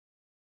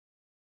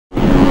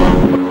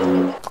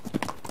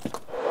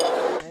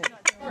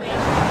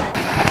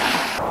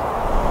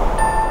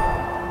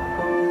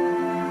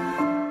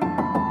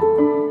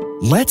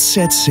Let's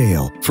set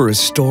sail for a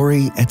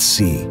story at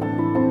sea.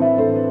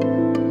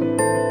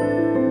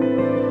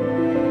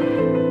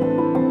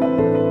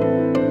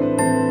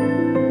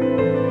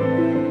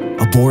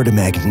 Aboard a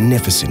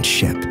magnificent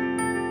ship,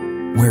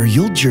 where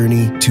you'll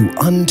journey to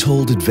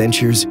untold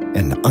adventures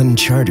and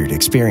uncharted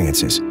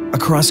experiences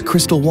across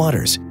crystal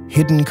waters,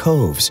 hidden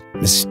coves,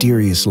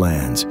 mysterious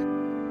lands,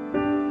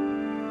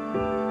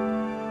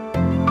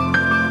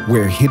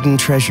 where hidden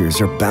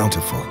treasures are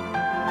bountiful.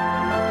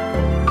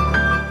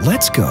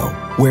 Let's go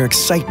where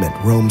excitement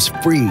roams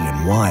free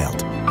and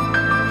wild,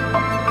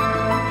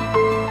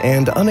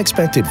 and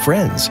unexpected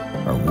friends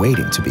are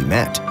waiting to be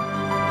met.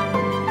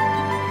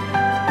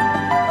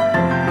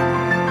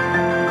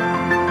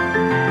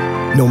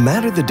 No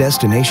matter the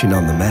destination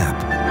on the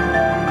map,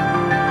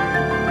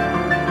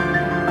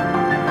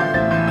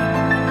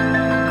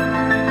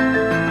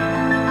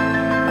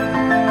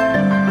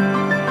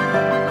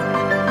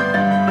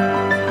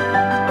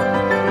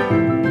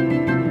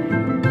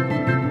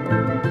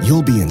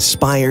 you'll be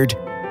inspired,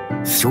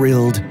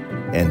 thrilled,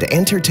 and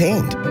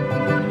entertained.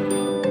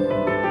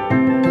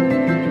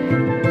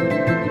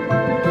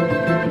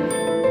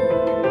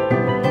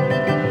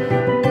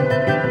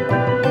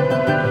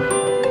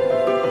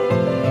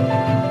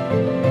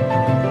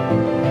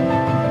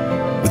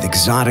 With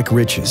exotic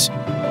riches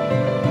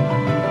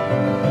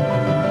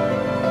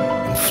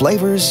and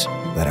flavors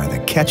that are the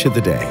catch of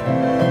the day.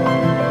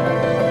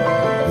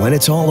 When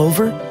it's all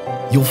over,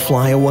 you'll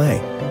fly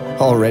away,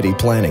 already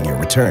planning your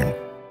return.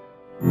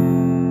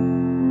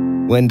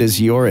 When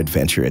does your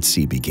adventure at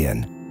sea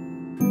begin?